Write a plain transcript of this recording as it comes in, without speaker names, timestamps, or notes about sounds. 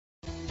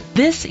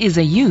This is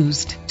a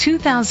used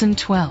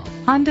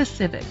 2012 Honda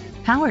Civic,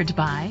 powered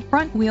by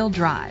front-wheel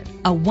drive,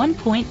 a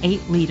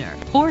 1.8-liter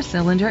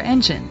four-cylinder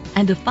engine,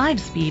 and a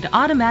 5-speed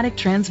automatic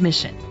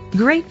transmission.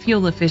 Great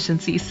fuel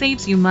efficiency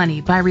saves you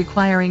money by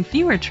requiring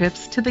fewer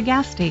trips to the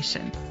gas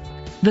station.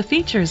 The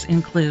features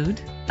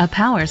include a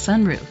power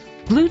sunroof,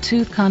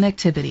 Bluetooth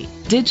connectivity,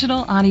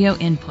 digital audio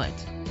input,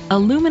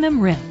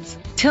 aluminum rims,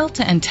 tilt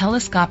and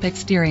telescopic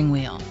steering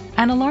wheel,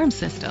 an alarm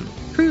system,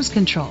 cruise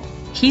control,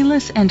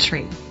 keyless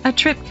entry, a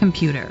trip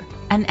computer,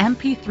 an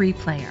MP3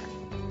 player.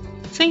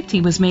 Safety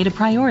was made a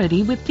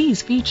priority with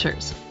these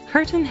features: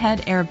 curtain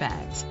head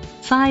airbags,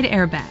 side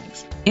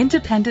airbags,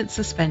 independent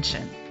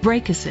suspension,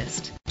 brake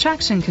assist,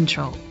 traction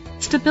control,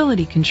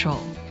 stability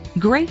control.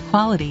 Great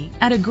quality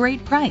at a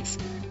great price.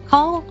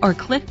 Call or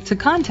click to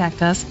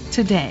contact us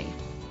today.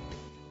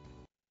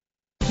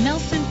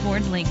 Nelson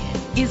Ford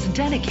Lincoln is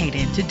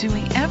dedicated to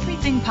doing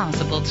everything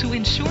possible to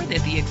ensure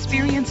that the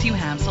experience you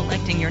have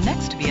selecting your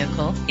next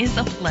vehicle is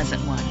a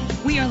pleasant one.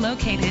 We are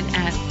located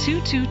at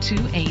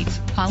 2228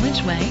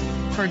 College Way,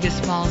 Fergus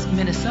Falls,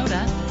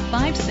 Minnesota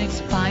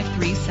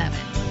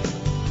 56537.